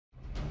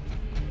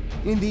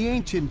In the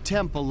ancient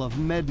temple of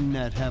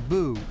Medinet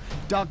Habu,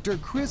 Dr.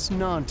 Chris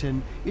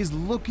Naunton is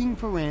looking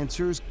for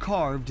answers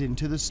carved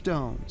into the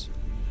stones.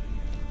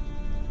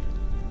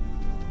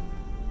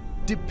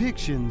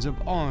 Depictions of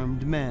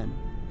armed men.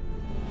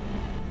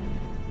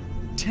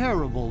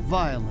 Terrible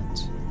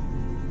violence.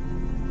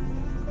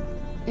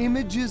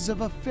 Images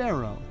of a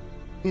pharaoh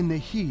in the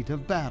heat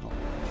of battle.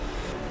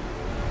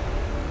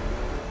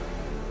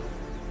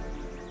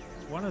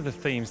 One of the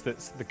themes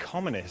that's the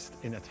commonest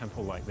in a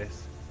temple like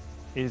this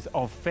is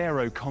of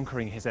Pharaoh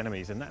conquering his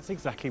enemies, and that's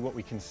exactly what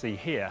we can see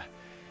here.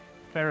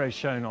 Pharaoh's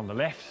shown on the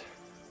left,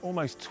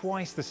 almost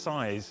twice the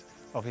size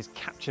of his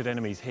captured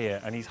enemies here,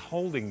 and he's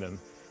holding them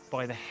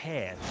by the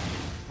hair.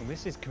 And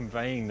this is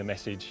conveying the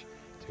message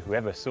to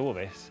whoever saw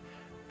this,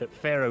 that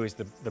Pharaoh is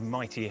the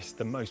mightiest,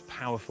 the most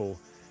powerful,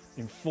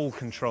 in full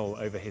control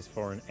over his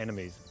foreign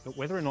enemies. But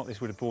whether or not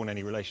this would have borne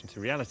any relation to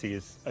reality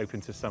is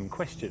open to some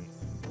question.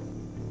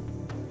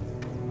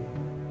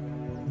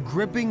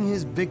 Gripping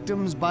his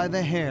victims by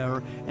the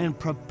hair and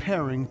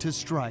preparing to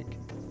strike.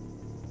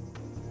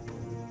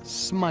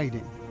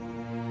 Smiting.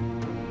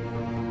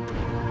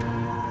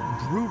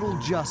 Brutal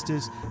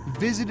justice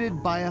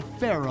visited by a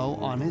pharaoh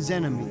on his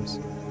enemies.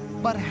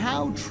 But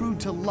how true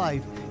to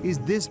life is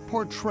this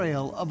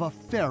portrayal of a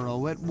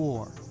pharaoh at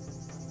war?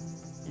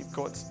 You've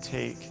got to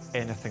take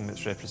anything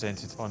that's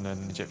represented on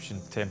an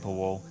Egyptian temple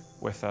wall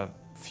with a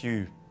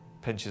few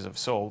pinches of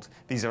salt.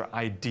 These are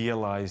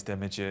idealized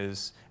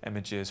images,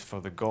 images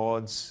for the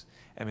gods,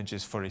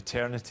 images for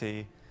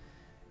eternity,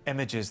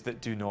 images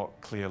that do not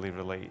clearly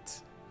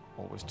relate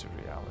always to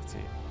reality.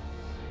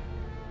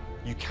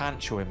 You can't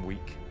show him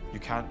weak, you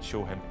can't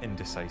show him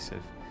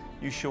indecisive.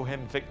 You show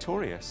him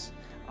victorious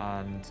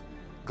and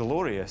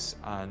glorious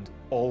and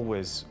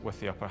always with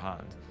the upper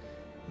hand.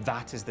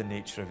 That is the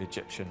nature of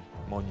Egyptian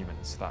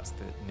monuments. That's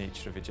the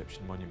nature of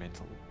Egyptian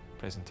monumental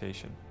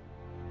presentation.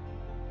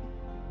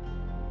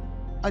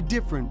 A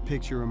different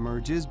picture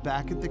emerges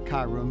back at the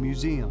Cairo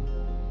Museum.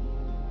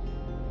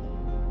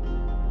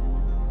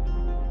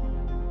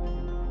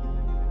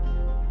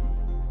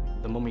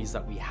 The mummies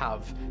that we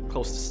have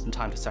closest in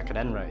time to Second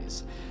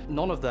Enrays,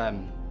 none of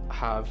them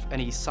have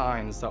any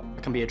signs that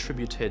can be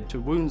attributed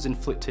to wounds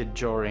inflicted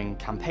during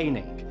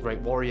campaigning.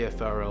 Great warrior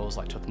pharaohs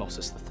like Thutmose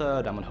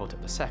III, Amenhotep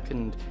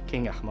II,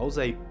 King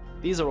Ahmose,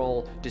 these are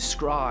all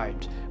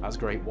described as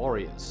great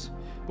warriors.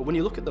 But when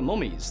you look at the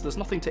mummies, there's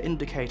nothing to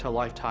indicate a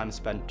lifetime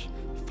spent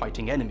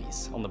fighting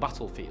enemies on the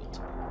battlefield.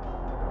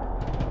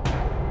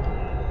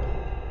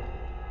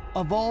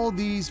 Of all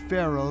these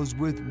pharaohs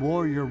with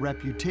warrior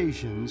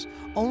reputations,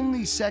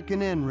 only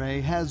Second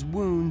Enray has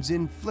wounds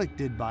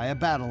inflicted by a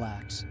battle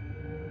axe.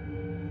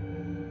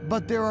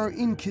 But there are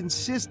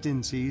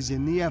inconsistencies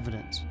in the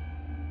evidence.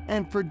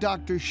 And for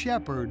Dr.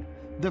 Shepard,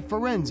 the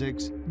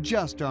forensics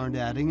just aren't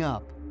adding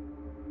up.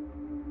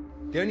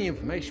 The only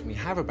information we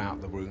have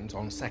about the wounds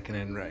on Second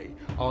Enray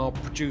are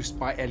produced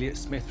by Elliot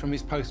Smith from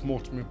his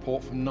post-mortem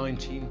report from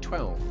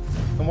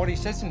 1912. And what he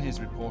says in his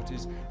report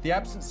is, the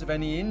absence of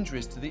any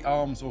injuries to the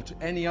arms or to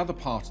any other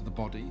part of the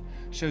body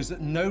shows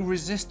that no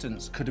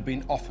resistance could have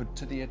been offered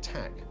to the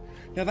attack.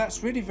 Now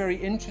that's really very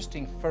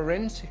interesting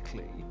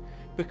forensically,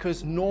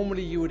 because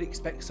normally you would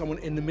expect someone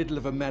in the middle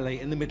of a melee,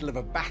 in the middle of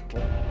a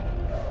battle,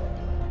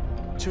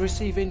 to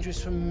receive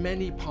injuries from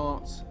many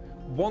parts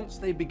once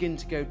they begin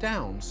to go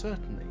down,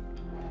 certainly,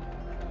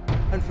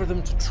 and for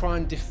them to try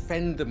and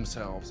defend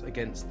themselves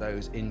against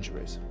those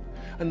injuries.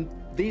 And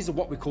these are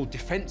what we call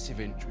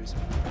defensive injuries.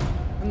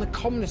 And the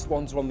commonest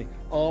ones are on the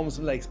arms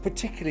and legs,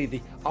 particularly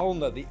the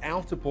ulna, the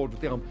outer border of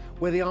the arm,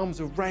 where the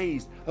arms are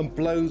raised and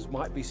blows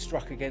might be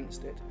struck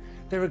against it.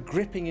 There are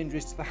gripping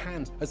injuries to the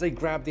hands as they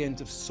grab the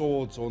ends of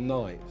swords or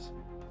knives.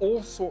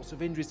 All sorts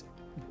of injuries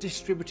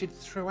distributed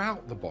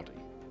throughout the body.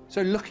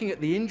 So looking at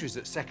the injuries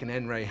that Second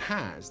Enray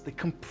has, the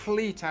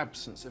complete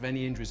absence of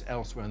any injuries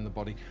elsewhere in the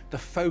body, the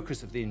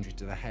focus of the injury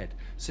to the head,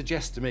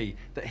 suggests to me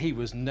that he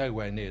was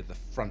nowhere near the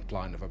front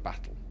line of a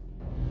battle.